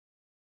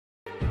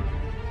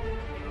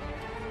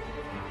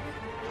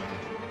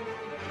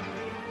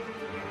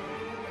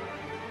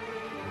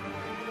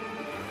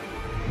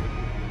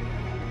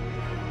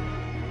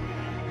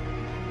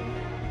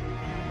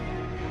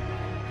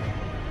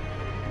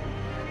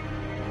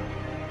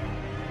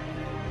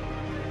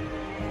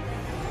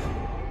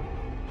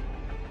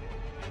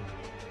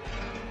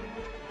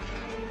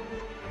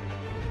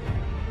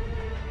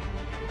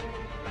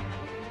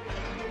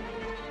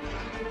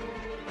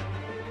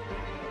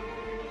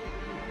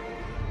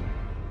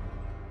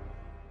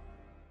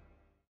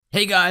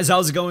Hey guys,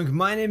 how's it going?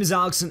 My name is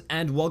Alxton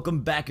and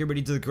welcome back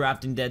everybody to the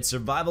Crafting Dead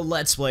Survival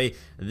Let's Play.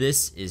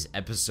 This is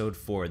episode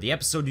 4, the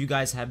episode you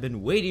guys have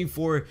been waiting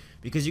for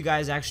because you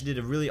guys actually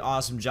did a really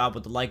awesome job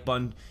with the like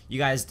button. You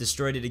guys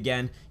destroyed it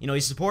again. You know,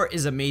 your support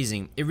is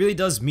amazing. It really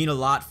does mean a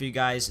lot for you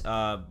guys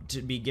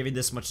to be giving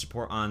this much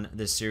support on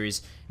this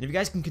series. And if you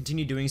guys can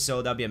continue doing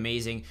so, that'd be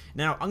amazing.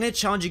 Now, I'm going to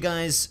challenge you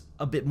guys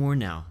a bit more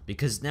now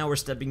because now we're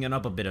stepping it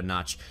up a bit of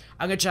notch.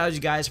 I'm gonna challenge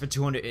you guys for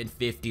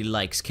 250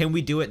 likes. Can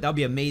we do it? That'll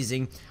be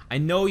amazing. I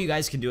know you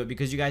guys can do it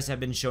because you guys have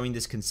been showing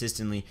this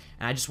consistently,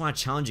 and I just want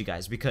to challenge you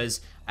guys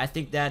because I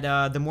think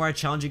that the more I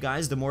challenge you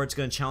guys, the more it's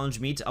gonna challenge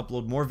me to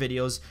upload more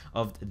videos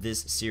of this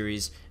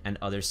series and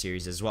other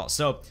series as well.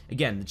 So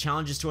again, the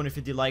challenge is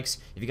 250 likes.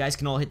 If you guys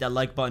can all hit that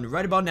like button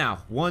right about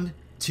now, 1,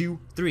 2,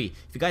 3.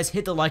 If you guys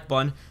hit the like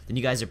button, then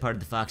you guys are part of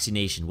the Foxy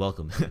Nation.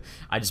 Welcome.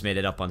 I just made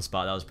it up on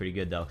spot. That was pretty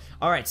good though.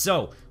 Alright,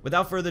 so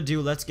without further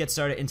ado, let's get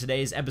started in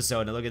today's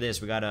episode. Now look at this.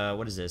 We got a,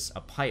 what is this?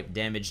 A pipe,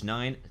 damage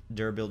 9,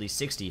 durability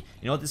 60. You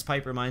know what this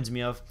pipe reminds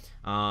me of?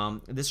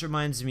 This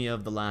reminds me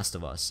of The Last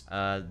of Us.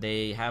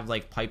 They have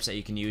like pipes that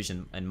you can use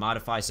and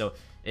modify, so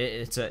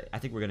I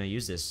think we're gonna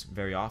use this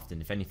very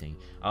often, if anything.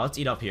 Let's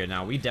eat up here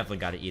now. We definitely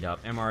gotta eat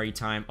up. MRE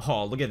time.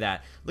 Oh, look at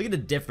that. Look at the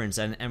difference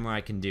that an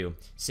MRE can do.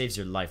 Saves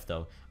your life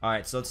though.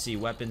 Alright, so let's see.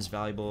 Weapons,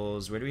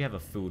 valuables. Where do we have a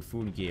food?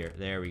 Food gear.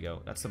 There we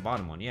go. That's the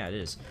bottom one. Yeah, it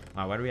is.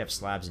 Why do we have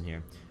slabs in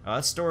here?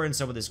 Let's store in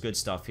some of this good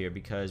stuff here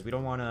because we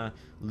don't want to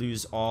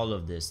lose all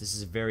of this. This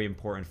is very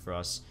important for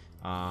us.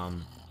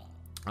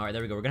 Alright,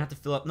 there we go. We're gonna have to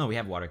fill up. No, we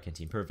have water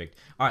canteen. Perfect.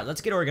 Alright,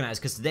 let's get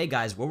organized because today,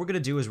 guys, what we're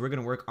gonna do is we're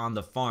gonna work on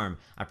the farm.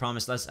 I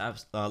promised last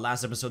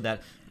episode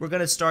that we're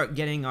gonna start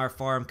getting our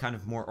farm kind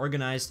of more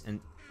organized and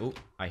oh,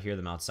 I hear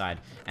them outside.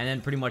 And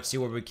then pretty much see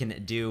what we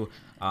can do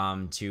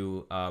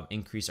to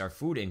increase our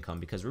food income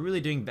because we're really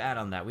doing bad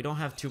on that. We don't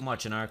have too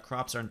much and our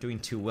crops aren't doing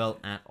too well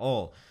at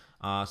all.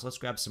 So let's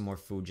grab some more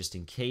food just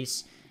in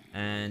case.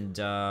 And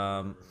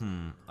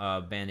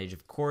bandage,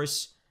 of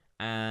course.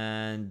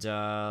 And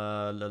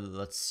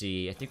let's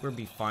see. I think we'll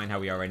be fine how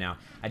we are right now.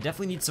 I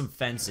definitely need some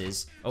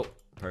fences. Oh,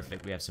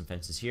 perfect. We have some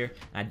fences here.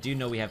 I do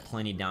know we have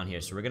plenty down here,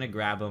 so we're gonna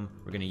grab them.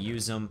 We're gonna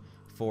use them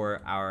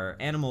for our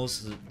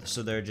animals,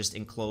 so they're just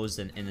enclosed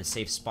and in a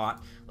safe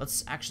spot.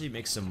 Let's actually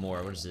make some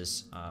more. What is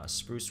this?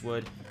 Spruce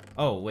wood.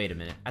 Oh, wait a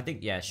minute. I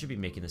think it should be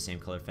making the same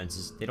color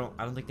fences. I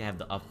don't think they have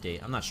the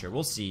update. I'm not sure.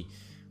 We'll see.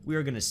 We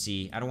are gonna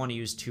see. I don't want to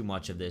use too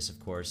much of this,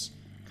 of course.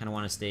 Kind of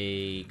want to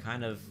stay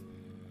kind of.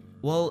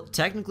 Well,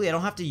 technically, I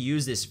don't have to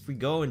use this. If we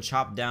go and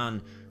chop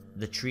down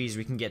the trees,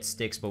 we can get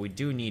sticks, but we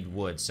do need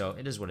wood, so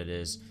it is what it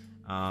is.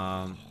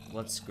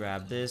 Let's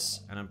grab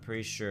this, and I'm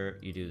pretty sure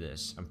you do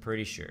this. I'm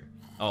pretty sure.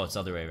 Oh, it's the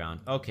other way around.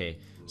 Okay,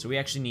 so we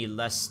actually need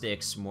less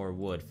sticks, more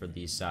wood for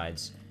these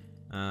sides.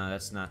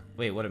 That's not...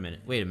 Wait, wait a minute.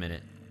 Wait a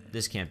minute.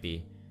 This can't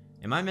be.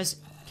 Am I miss...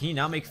 Can you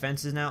now make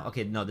fences now?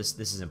 Okay, no, this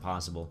is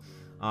impossible.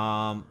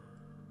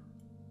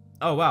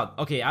 Oh, wow.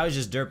 Okay, I was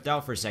just derped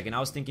out for a second. I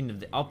was thinking of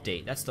the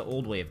update. That's the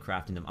old way of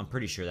crafting them. I'm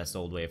pretty sure that's the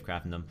old way of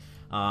crafting them.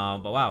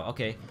 But wow,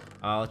 okay.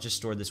 Let's just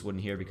store this wood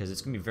in here because it's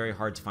going to be very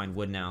hard to find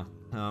wood now.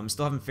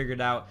 Still haven't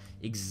figured out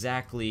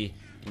exactly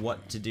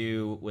what to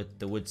do with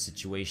the wood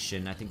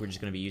situation. I think we're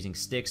just going to be using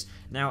sticks.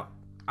 Now,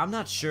 I'm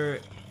not sure.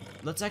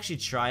 Let's actually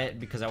try it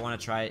because I want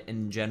to try it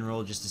in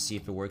general just to see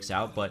if it works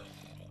out. But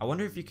I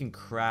wonder if you can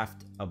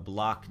craft a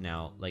block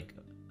now. Like,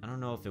 I don't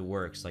know if it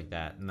works like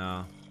that.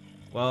 No.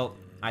 Well...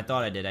 I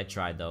thought I did. I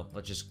tried though.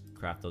 Let's just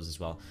craft those as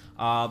well.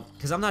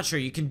 Because I'm not sure.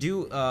 You can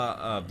do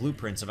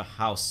blueprints of a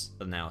house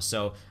now.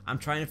 So I'm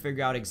trying to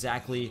figure out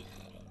exactly,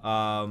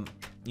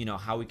 you know,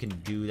 how we can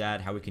do that,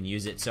 how we can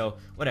use it. So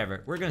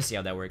whatever. We're gonna see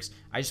how that works.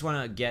 I just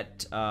want to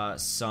get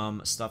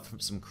some stuff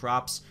from some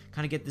crops.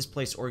 Kind of get this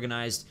place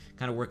organized.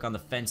 Kind of work on the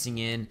fencing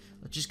in.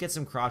 Let's just get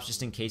some crops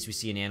just in case we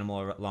see an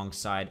animal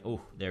alongside. Oh,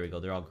 there we go.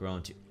 They're all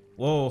grown too.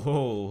 Whoa,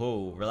 ho,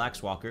 ho.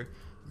 Relax, Walker.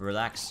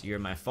 Relax. You're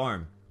in my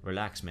farm.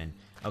 Relax, man.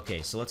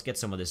 Okay, so let's get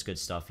some of this good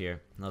stuff here.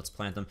 Let's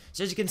plant them.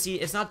 So as you can see,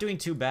 it's not doing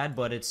too bad,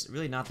 but it's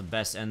really not the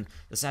best. And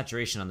the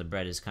saturation on the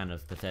bread is kind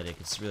of pathetic.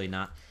 It's really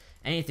not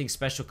anything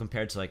special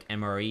compared to like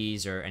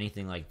MREs or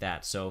anything like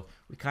that. So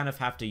we kind of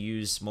have to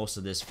use most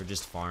of this for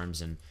just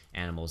farms and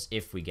animals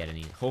if we get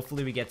any.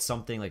 Hopefully we get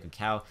something like a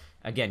cow.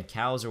 Again,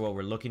 cows are what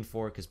we're looking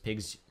for because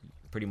pigs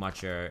pretty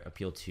much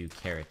appeal to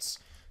carrots.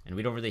 And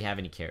we don't really have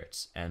any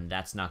carrots. And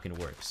that's not going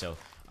to work. So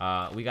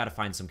we got to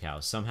find some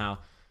cows somehow.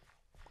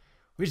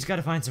 We just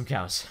gotta find some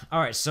cows.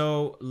 Alright,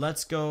 so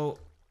let's go.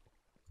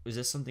 Is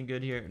this something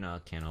good here? No,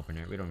 can't open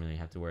it. We don't really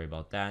have to worry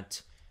about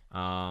that.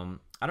 I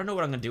don't know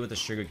what I'm gonna do with the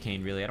sugar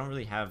cane, really. I don't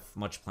really have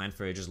much planned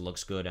for it. It just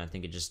looks good. I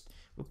think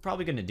we're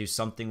probably gonna do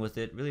something with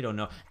it. Really don't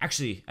know.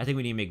 Actually, I think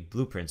we need to make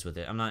blueprints with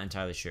it. I'm not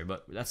entirely sure,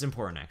 but that's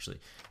important, actually.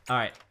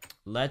 Alright,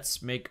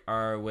 let's make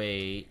our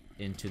way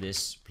into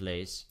this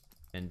place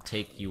and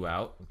take you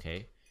out.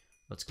 Okay.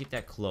 Let's keep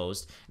that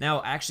closed.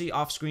 Now, actually,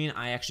 off screen,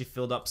 I actually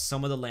filled up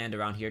some of the land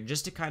around here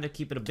just to kind of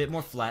keep it a bit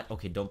more flat.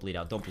 Okay, don't bleed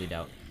out. Don't bleed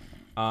out.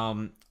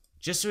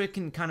 just so it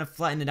can kind of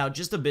flatten it out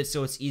just a bit,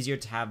 so it's easier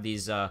to have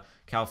these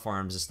cow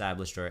farms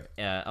established, or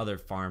other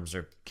farms,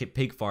 or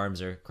pig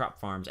farms, or crop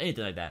farms,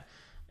 anything like that.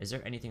 Is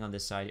there anything on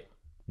this side?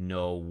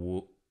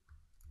 No.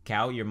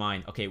 Cow, you're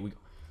mine. Okay,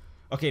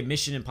 okay,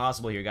 mission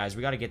impossible here, guys.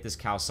 We got to get this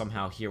cow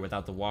somehow here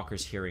without the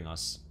walkers hearing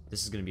us.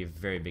 This is going to be a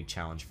very big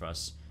challenge for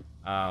us.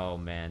 Oh,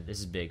 man, this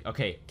is big.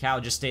 Okay, cow,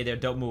 just stay there.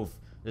 Don't move.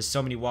 There's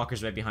so many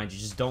walkers right behind you.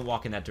 Just don't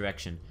walk in that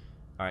direction.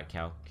 All right,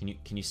 cow.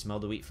 Can you smell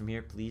the wheat from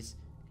here, please?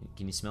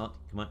 Can you smell it?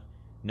 Come on.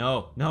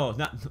 No,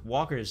 not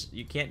walkers.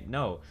 You can't.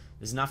 No,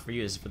 this is not for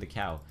you. This is for the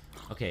cow.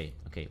 Okay.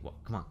 Well,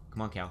 come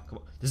on, cow. Come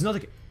on. There's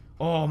another.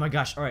 Oh my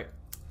gosh. All right.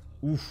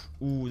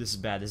 Ooh, this is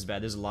bad.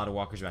 There's a lot of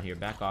walkers around here.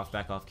 Back off,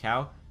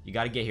 cow. You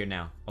gotta get here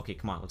now. Okay,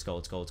 come on. Let's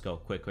go.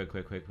 Quick.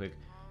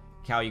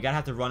 Cow, you gotta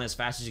have to run as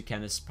fast as you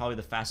can. This is probably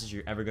the fastest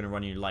you're ever gonna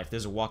run in your life.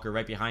 There's a walker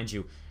right behind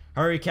you.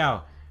 Hurry,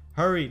 cow.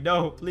 Hurry.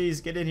 No, please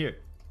get in here.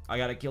 I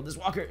gotta kill this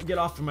walker. Get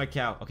off from my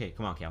cow. Okay,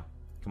 come on, cow.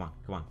 Come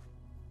on.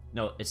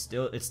 No, it's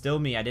still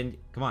me. I didn't.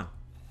 Come on.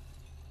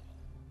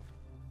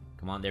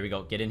 There we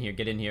go. Get in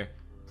here.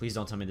 Please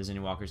don't tell me there's any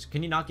walkers.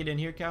 Can you not get in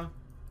here, cow?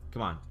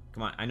 Come on.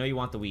 I know you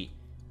want the wheat.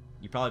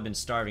 You've probably been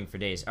starving for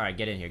days. All right,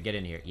 get in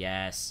here.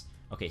 Yes.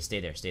 Okay, stay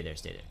there.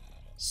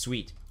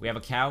 Sweet. We have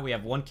a cow. We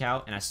have one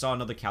cow, and I saw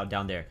another cow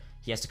down there.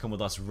 He has to come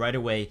with us right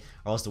away,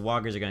 or else the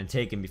walkers are gonna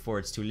take him before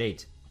it's too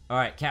late. All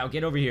right, cow,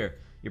 get over here.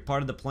 You're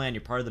part of the plan.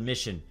 You're part of the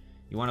mission.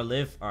 You want to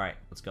live? All right,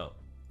 let's go.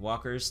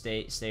 Walkers,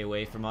 stay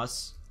away from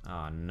us.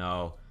 Oh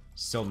no,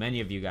 so many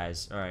of you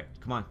guys. All right,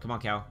 come on,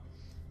 cow.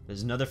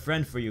 There's another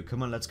friend for you.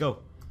 Come on, let's go.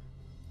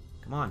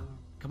 Come on.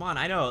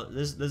 I know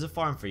there's a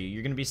farm for you.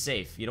 You're gonna be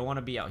safe. You don't want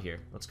to be out here.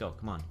 Let's go.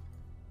 Come on.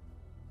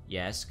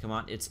 Yes, come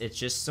on. It's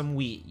just some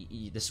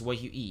wheat. This is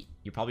what you eat.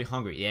 You're probably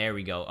hungry. There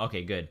we go.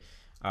 Okay, good.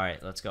 All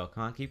right, let's go.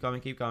 Come on, keep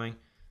going.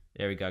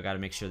 There we go. I gotta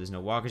make sure there's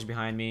no walkers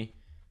behind me.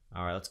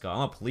 All right, let's go.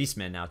 I'm a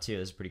policeman now too.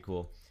 This is pretty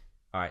cool.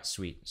 All right,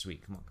 sweet.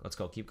 Come on, let's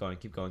go. Keep going.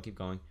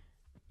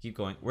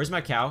 Where's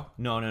my cow?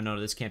 No,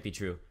 this can't be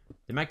true.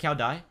 Did my cow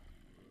die?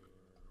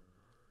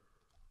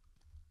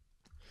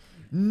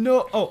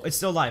 No. Oh, it's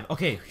still alive.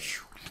 Okay.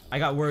 I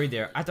got worried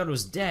there. I thought it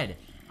was dead.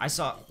 I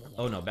saw.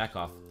 Oh no, back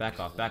off.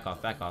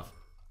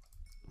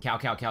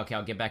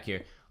 Cow, get back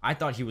here. I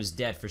thought he was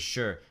dead for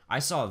sure. I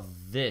saw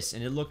this,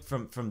 and it looked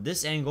from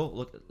this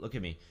angle. Look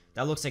at me.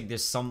 That looks like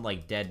there's some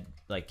like dead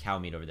like cow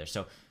meat over there.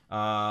 So,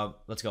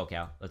 let's go,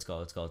 cow. Let's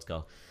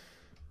go.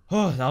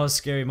 Oh, that was a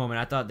scary moment.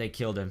 I thought they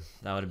killed him.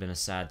 That would have been a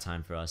sad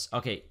time for us.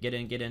 Okay, get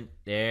in.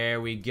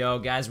 There we go,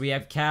 guys. We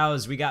have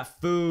cows. We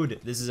got food.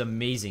 This is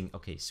amazing.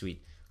 Okay,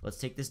 sweet. Let's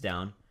take this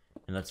down,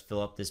 and let's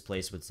fill up this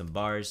place with some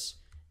bars,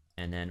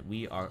 and then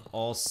we are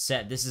all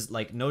set. This is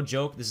like no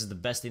joke. This is the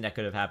best thing that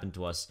could have happened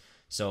to us.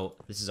 So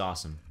this is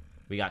awesome.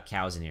 We got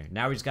cows in here.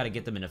 Now we just got to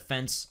get them in a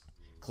fence,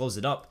 close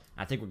it up.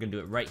 I think we're gonna do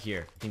it right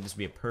here. I think this would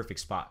be a perfect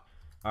spot.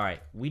 All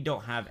right, we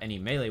don't have any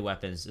melee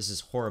weapons. This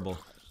is horrible.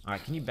 All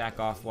right, can you back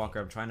off, Walker?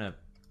 I'm trying to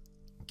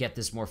get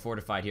this more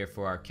fortified here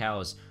for our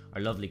cows,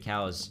 our lovely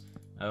cows.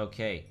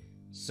 Okay,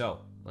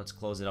 so let's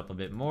close it up a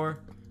bit more.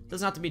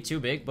 Doesn't have to be too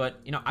big, but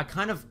you know,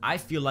 I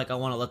feel like I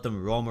want to let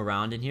them roam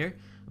around in here,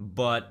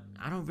 but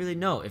I don't really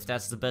know if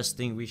that's the best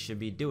thing we should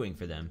be doing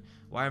for them.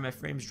 Why are my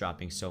frames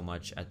dropping so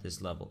much at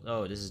this level?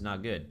 Oh, this is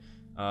not good.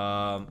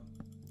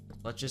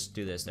 Let's just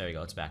do this. There we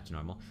go. It's back to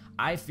normal.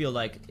 I feel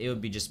like it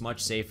would be just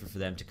much safer for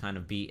them to kind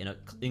of be in an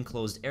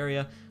enclosed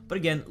area, but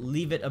again,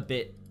 leave it a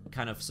bit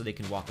kind of so they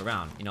can walk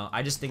around. You know,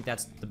 I just think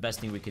that's the best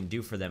thing we can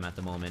do for them at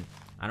the moment.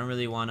 I don't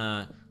really want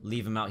to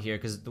leave them out here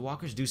because the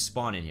walkers do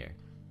spawn in here.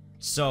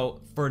 So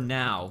for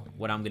now,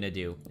 what I'm gonna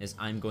do is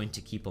I'm going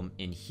to keep them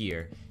in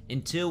here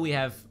until we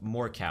have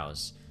more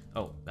cows.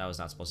 Oh, that was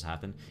not supposed to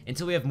happen.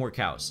 Until we have more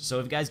cows. So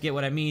if you guys get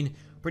what I mean,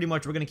 pretty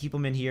much we're gonna keep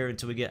them in here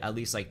until we get at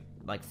least like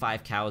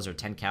 5 cows or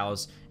 10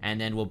 cows, and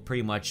then we'll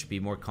pretty much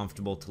be more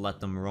comfortable to let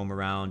them roam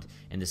around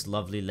in this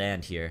lovely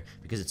land here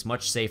because it's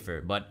much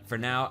safer. But for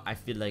now, I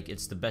feel like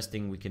it's the best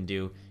thing we can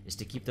do is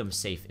to keep them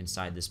safe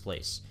inside this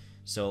place.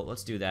 So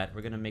let's do that.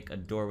 We're gonna make a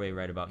doorway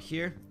right about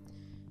here.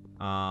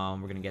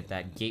 We're gonna get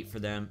that gate for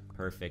them.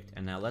 Perfect.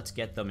 And now let's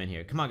get them in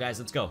here. Come on, guys,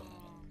 let's go.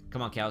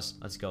 Come on, cows,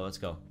 let's go.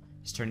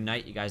 It's turning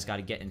night. You guys got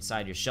to get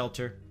inside your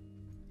shelter.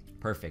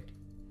 Perfect.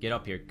 Get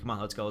up here. Come on,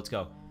 let's go.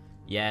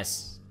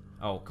 Yes.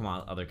 Oh, come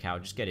on, other cow,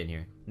 just get in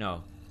here.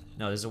 No,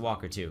 there's a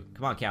walker too.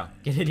 Come on, cow,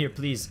 get in here,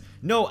 please.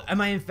 No,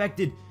 am I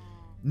infected?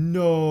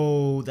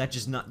 No,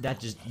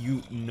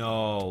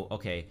 no.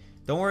 Okay,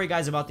 don't worry,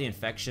 guys, about the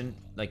infection.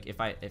 Like, if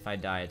I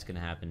die, it's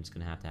gonna happen. It's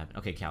gonna have to happen.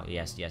 Okay, cow,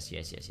 yes.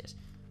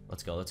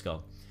 Let's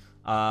go.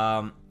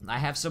 I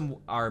have some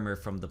armor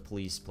from the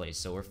police place,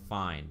 so we're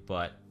fine.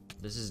 But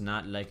this is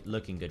not like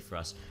looking good for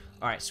us.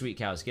 All right, sweet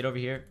cows, get over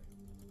here.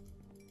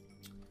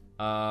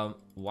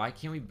 Why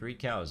can't we breed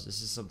cows?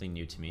 This is something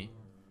new to me.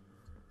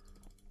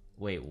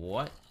 Wait,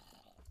 what?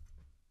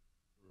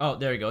 Oh,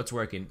 there we go. It's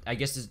working. I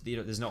guess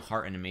there's no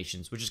heart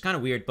animations, which is kind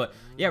of weird. But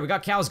yeah, we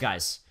got cows,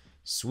 guys.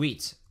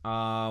 Sweet. We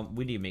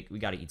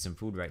gotta eat some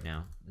food right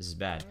now. This is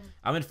bad.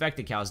 I'm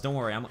infected, cows. Don't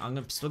worry.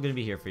 I'm still gonna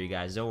be here for you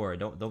guys. Don't worry.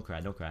 Don't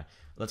cry.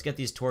 let's get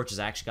these torches.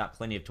 I actually got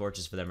plenty of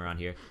torches for them around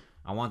here.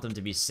 I want them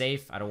to be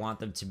safe. I don't want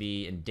them to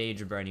be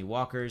endangered by any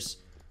walkers.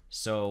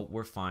 So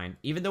we're fine.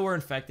 Even though we're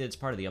infected, it's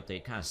part of the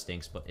update. Kind of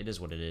stinks, but it is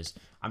what it is.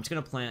 I'm just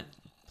gonna plant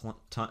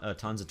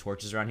tons of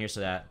torches around here so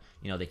that,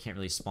 you know, they can't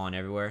really spawn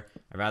everywhere.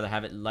 I'd rather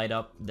have it light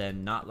up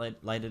than not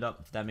light it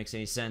up, if that makes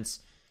any sense.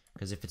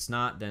 Because if it's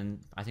not, then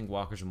I think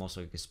walkers will most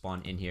likely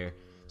spawn in here,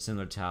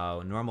 similar to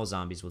how normal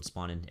zombies would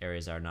spawn in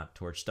areas that are not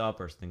torched up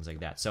or things like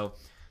that. So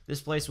this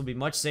place will be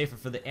much safer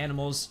for the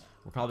animals.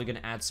 We're probably going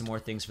to add some more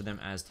things for them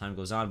as time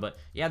goes on. But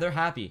yeah, they're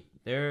happy.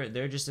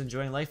 They're just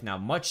enjoying life now.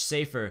 Much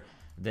safer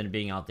than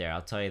being out there.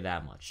 I'll tell you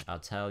that much. I'll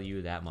tell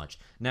you that much.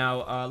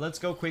 Now, let's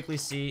go quickly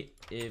see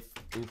if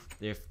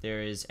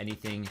there is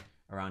anything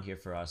around here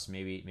for us.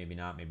 Maybe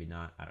not. Maybe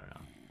not. I don't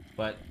know.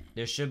 But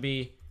there should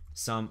be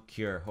some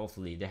cure.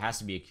 Hopefully. There has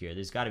to be a cure.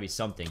 There's got to be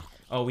something.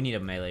 Oh, we need a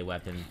melee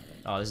weapon.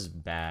 Oh, this is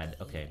bad.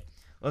 Okay.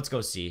 Let's go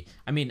see.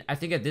 I mean, I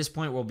think at this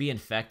point we'll be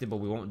infected, but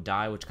we won't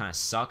die, which kind of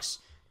sucks.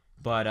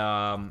 But,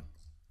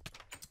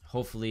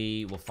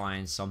 hopefully we'll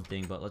find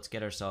something. But let's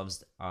get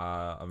ourselves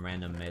a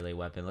random melee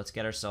weapon. Let's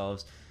get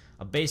ourselves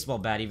a baseball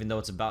bat, even though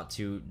it's about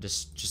to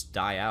just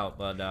die out.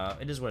 But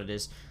it is what it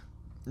is.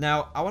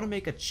 Now, I want to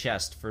make a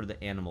chest for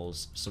the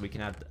animals so we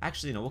can have...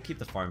 Actually, no, we'll keep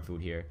the farm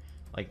food here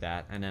like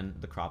that. And then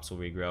the crops will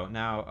regrow.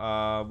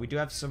 Now, we do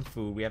have some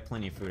food. We have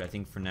plenty of food, I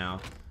think, for now.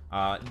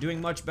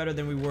 Doing much better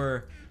than we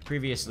were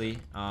previously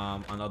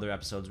on other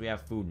episodes. We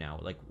have food now.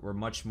 Like, we're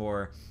much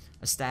more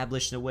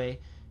established in a way.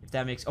 If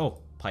that makes... Oh,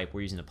 pipe.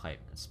 We're using a pipe.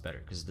 That's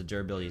better because the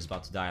durability is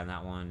about to die on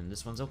that one. And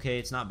this one's okay.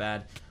 It's not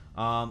bad.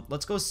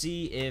 Let's go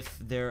see if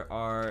there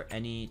are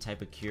any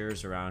type of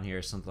cures around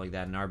here. Something like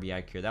that. An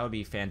RBI cure. That would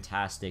be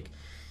fantastic.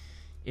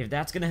 If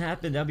that's going to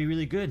happen, that would be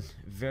really good.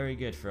 Very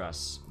good for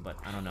us. But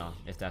I don't know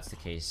if that's the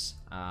case.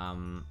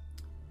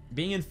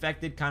 Being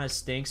infected kind of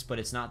stinks, but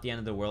it's not the end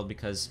of the world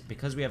because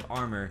we have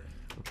armor.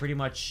 We're pretty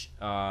much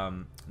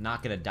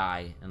not going to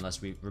die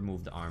unless we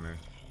remove the armor.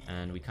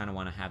 And we kind of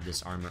want to have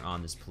this armor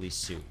on, this police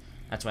suit.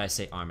 That's why I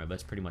say armor, but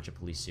it's pretty much a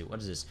police suit. What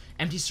is this?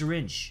 Empty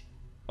syringe.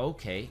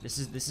 Okay, this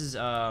is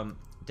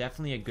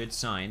definitely a good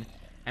sign.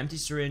 Empty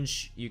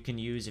syringe you can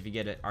use if you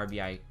get an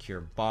RBI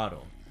cure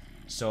bottle.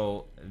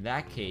 So in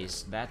that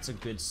case, that's a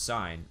good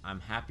sign.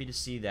 I'm happy to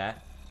see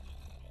that.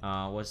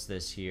 What's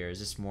this here? Is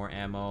this more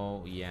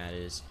ammo? Yeah, it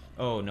is.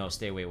 Oh no,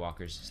 stay away,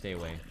 walkers. Stay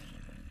away.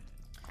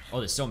 Oh,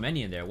 there's so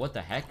many in there. What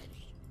the heck?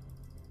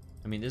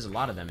 I mean, there's a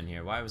lot of them in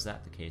here. Why was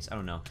that the case? I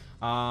don't know.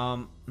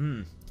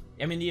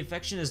 I mean, the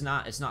infection is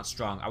not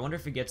strong. I wonder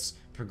if it gets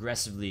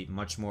progressively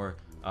much more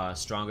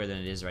stronger than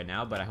it is right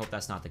now, but I hope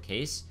that's not the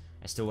case.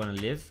 I still want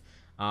to live.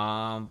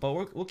 But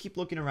we'll keep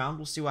looking around.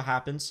 We'll see what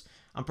happens.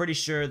 I'm pretty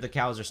sure the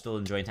cows are still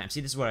enjoying time.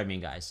 See, this is what I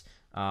mean, guys.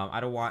 I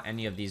don't want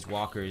any of these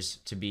walkers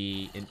to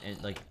be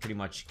like pretty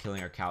much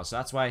killing our cows. So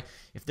that's why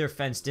if they're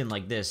fenced in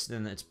like this,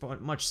 then it's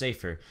much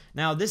safer.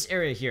 Now this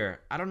area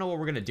here, I don't know what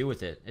we're gonna do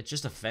with it. It's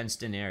just a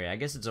fenced in area. I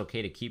guess it's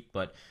okay to keep,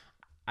 but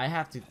I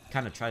have to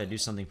kind of try to do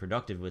something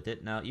productive with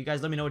it. Now you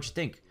guys let me know what you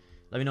think.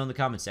 Let me know in the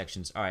comment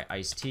sections. All right,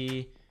 iced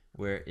tea.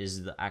 Where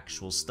is the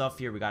actual stuff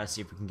here? We gotta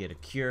see if we can get a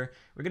cure.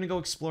 We're gonna go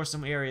explore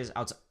some areas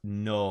outside.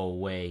 No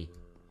way.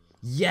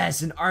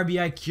 Yes, an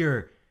RBI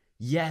cure.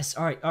 Yes,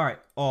 all right.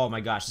 Oh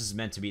my gosh, this is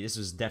meant to be. This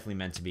was definitely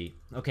meant to be.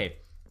 Okay,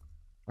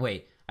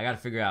 wait, I gotta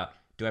figure out.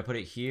 Do I put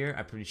it here?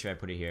 I'm pretty sure I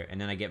put it here.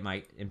 And then I get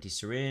my empty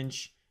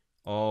syringe.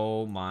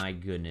 Oh my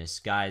goodness.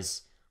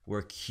 Guys,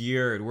 we're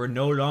cured. We're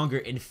no longer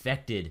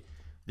infected.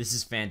 This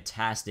is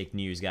fantastic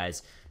news,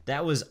 guys.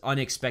 That was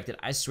unexpected.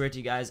 I swear to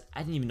you guys, I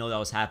didn't even know that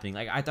was happening.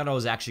 Like, I thought I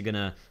was actually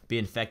gonna be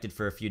infected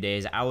for a few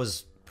days. I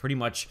was pretty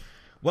much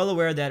well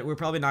aware that we're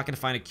probably not going to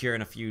find a cure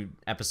in a few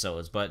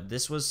episodes, but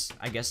this was,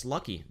 I guess,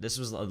 lucky. This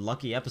was a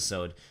lucky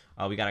episode.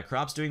 We got our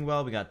crops doing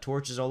well. We got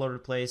torches all over the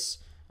place.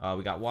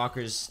 We got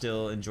walkers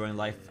still enjoying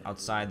life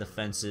outside the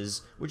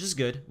fences, which is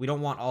good. We don't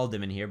want all of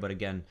them in here, but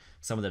again,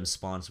 some of them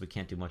spawn, so we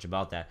can't do much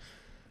about that.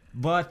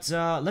 But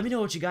let me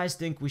know what you guys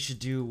think we should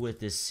do with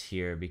this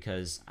here,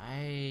 because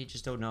I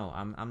just don't know.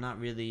 I'm not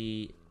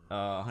really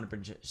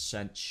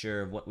 100%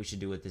 sure of what we should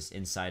do with this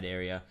inside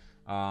area.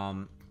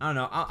 I don't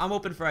know. I'm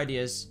open for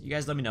ideas. You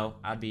guys let me know.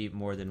 I'd be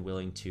more than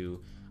willing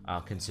to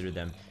consider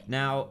them.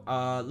 Now,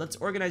 let's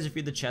organize a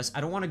few of the chests.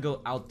 I don't want to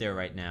go out there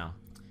right now.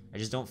 I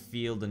just don't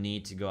feel the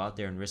need to go out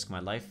there and risk my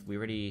life. We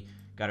already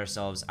got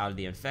ourselves out of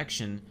the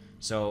infection,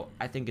 so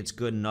I think it's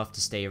good enough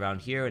to stay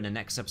around here. In the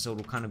next episode,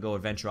 we'll kind of go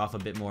adventure off a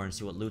bit more and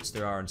see what loots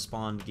there are and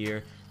spawn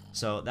gear.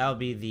 So that'll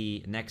be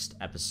the next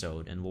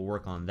episode, and we'll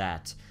work on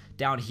that.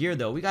 Down here,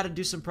 though, we got to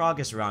do some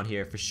progress around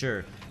here for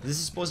sure. This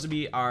is supposed to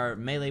be our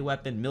melee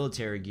weapon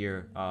military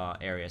gear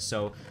area.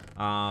 So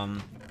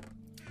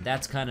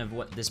that's kind of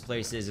what this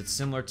place is. It's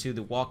similar to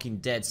The Walking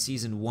Dead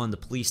Season 1, the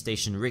police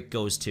station Rick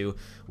goes to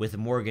with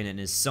Morgan and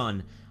his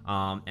son.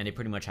 And they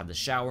pretty much have the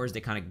showers.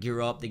 They kind of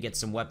gear up. They get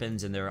some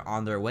weapons, and they're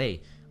on their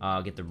way.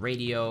 Get the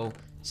radio.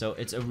 So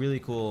it's a really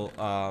cool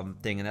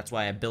thing, and that's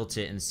why I built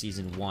it in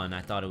Season 1.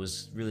 I thought it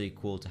was really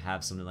cool to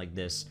have something like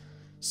this.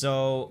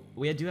 So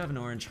we do have an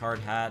orange hard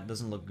hat.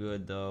 Doesn't look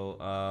good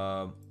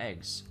though.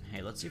 Eggs.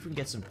 Hey, let's see if we can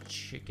get some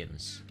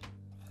chickens.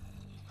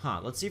 Huh,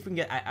 let's see if we can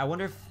get... I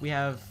wonder if we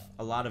have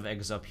a lot of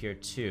eggs up here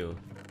too.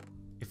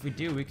 If we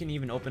do, we can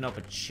even open up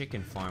a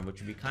chicken farm,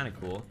 which would be kind of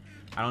cool.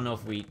 I don't know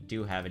if we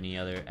do have any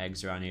other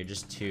eggs around here,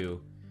 just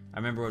 2. I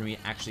remember when we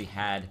actually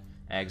had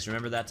eggs.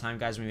 Remember that time,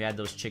 guys, when we had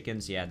those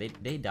chickens? Yeah,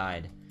 they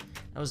died.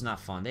 That was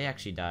not fun. They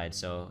actually died,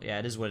 so yeah,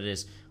 it is what it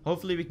is.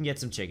 Hopefully we can get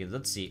some chickens.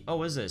 Let's see. Oh,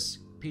 what is this?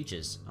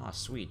 Peaches. Oh,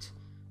 sweet.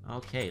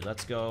 Okay,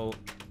 let's go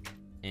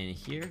in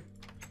here.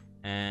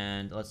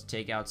 And let's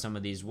take out some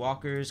of these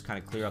walkers, kind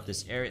of clear up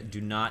this area.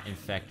 Do not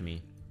infect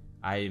me.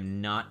 I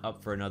am not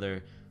up for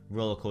another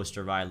roller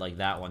coaster ride like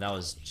that one. That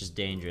was just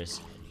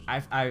dangerous.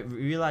 I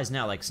realize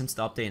now, like, since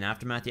the update and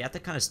aftermath, you have to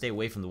kind of stay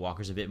away from the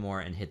walkers a bit more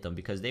and hit them,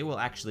 because they will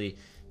actually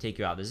take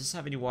you out. Does this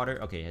have any water?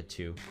 Okay, it had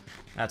 2.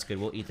 That's good.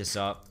 We'll eat this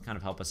up. Kind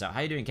of help us out. How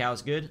you doing,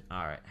 cows? Good?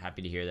 Alright,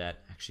 happy to hear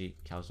that. Actually,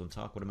 cows don't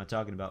talk. What am I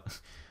talking about?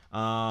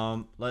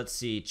 Let's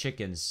see.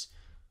 Chickens.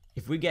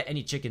 If we get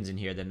any chickens in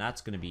here, then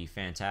that's going to be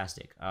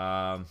fantastic.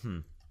 I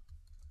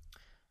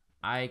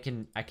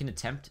can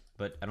attempt,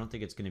 but I don't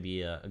think it's going to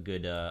be a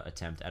good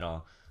attempt at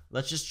all.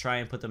 Let's just try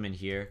and put them in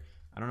here.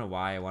 I don't know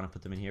why I want to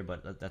put them in here,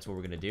 but that's what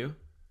we're going to do,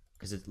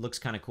 because it looks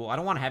kind of cool. I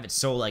don't want to have it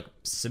so like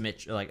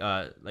symmetric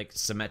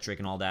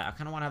and all that. I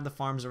kind of want to have the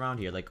farms around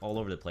here, like all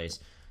over the place.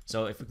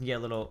 So if we can get a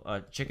little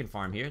chicken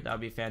farm here, that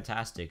would be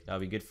fantastic. That would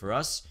be good for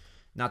us.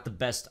 Not the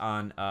best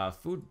on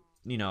food,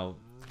 you know,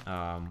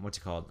 what's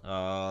it called?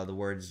 The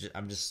words,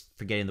 I'm just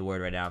forgetting the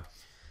word right now.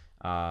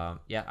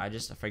 Yeah, I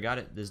forgot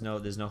it. There's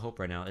no hope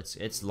right now.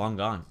 It's long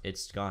gone.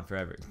 It's gone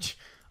forever.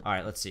 All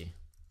right, let's see.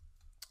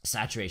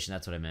 Saturation,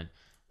 that's what I meant.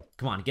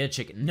 Come on, get a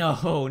chicken.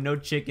 No, no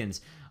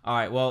chickens. All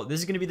right, well, this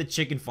is going to be the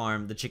chicken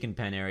farm, the chicken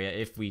pen area,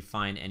 if we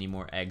find any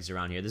more eggs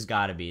around here. There's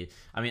got to be.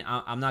 I mean,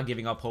 I'm not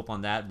giving up hope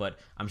on that, but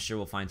I'm sure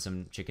we'll find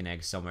some chicken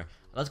eggs somewhere.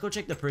 Let's go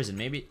check the prison.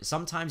 Maybe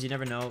sometimes you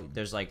never know.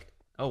 There's like,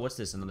 oh, what's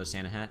this? Another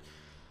Santa hat.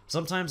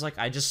 Sometimes, like,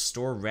 I just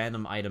store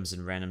random items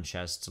in random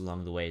chests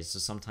along the way. So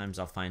sometimes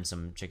I'll find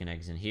some chicken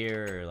eggs in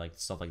here or like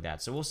stuff like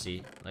that. So we'll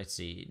see. Let's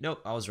see. Nope,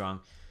 I was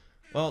wrong.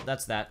 Well,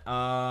 that's that.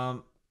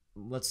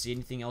 Let's see,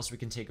 anything else we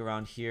can take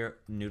around here?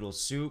 Noodle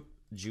soup,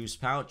 juice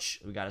pouch.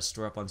 We got to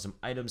store up on some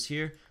items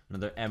here.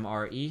 Another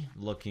MRE,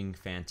 looking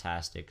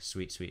fantastic.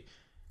 Sweet, sweet.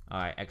 All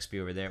right, XP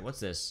over there. What's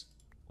this?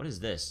 What is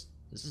this?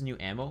 This is new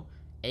ammo.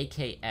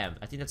 AKM.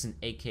 I think that's an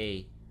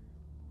AK.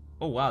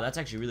 Oh, wow, that's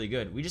actually really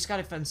good. We just got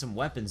to find some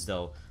weapons,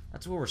 though.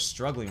 That's where we're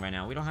struggling right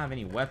now. We don't have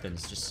any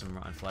weapons. Just some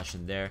rotten flesh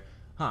in there.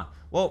 Huh.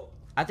 Well,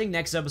 I think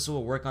next episode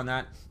we'll work on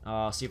that.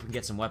 See if we can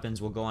get some weapons.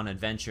 We'll go on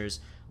adventures.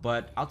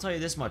 But I'll tell you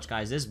this much,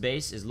 guys. This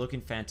base is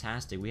looking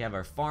fantastic. We have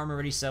our farm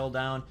already settled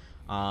down.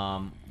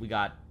 We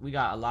got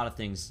a lot of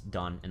things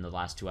done in the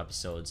last 2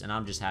 episodes, and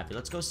I'm just happy.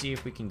 Let's go see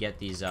if we can get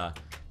these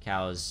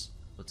cows.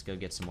 Let's go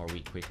get some more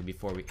wheat quickly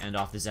before we end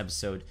off this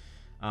episode.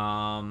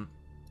 Yeah,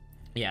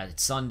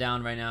 it's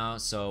sundown right now,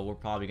 so we're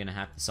probably gonna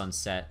have to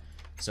sunset.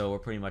 So we're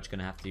pretty much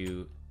gonna have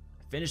to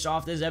finish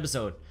off this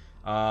episode.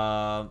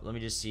 Let me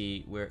just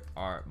see, where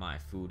are my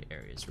food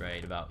areas?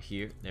 Right about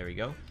here. There we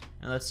go.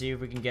 And let's see if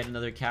we can get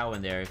another cow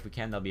in there. If we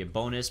can, that'll be a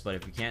bonus, but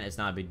if we can't, it's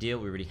not a big deal.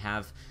 We already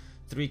have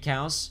 3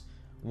 cows.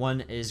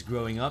 1 is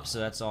growing up, so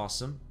that's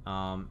awesome.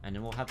 And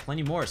then we'll have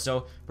plenty more.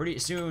 So pretty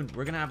soon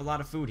we're gonna have a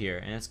lot of food here,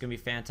 and it's gonna be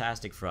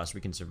fantastic for us.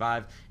 We can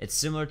survive. It's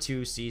similar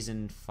to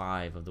season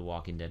 5 of The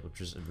Walking Dead, which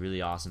was a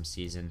really awesome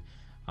season,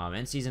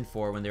 and season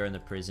 4 when they're in the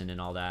prison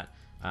and all that.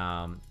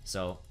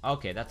 So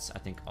okay, that's, I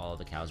think, all of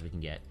the cows we can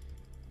get.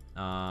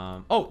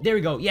 Oh, there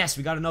we go. Yes,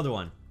 we got another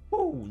one.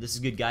 Woo, this is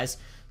good, guys.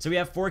 So we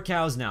have 4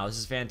 cows now. This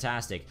is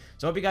fantastic.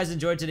 So I hope you guys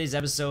enjoyed today's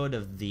episode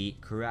of the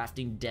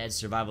Crafting Dead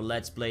Survival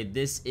Let's Play.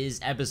 This is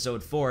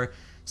episode 4.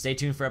 Stay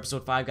tuned for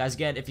episode 5, guys.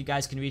 Again, if you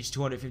guys can reach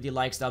 250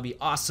 likes, that'll be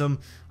awesome.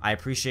 I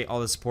appreciate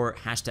all the support.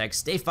 Hashtag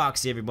stay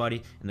foxy,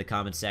 everybody, in the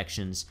comment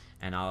sections.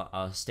 And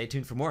I'll stay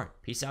tuned for more.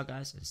 Peace out,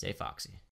 guys, and stay foxy.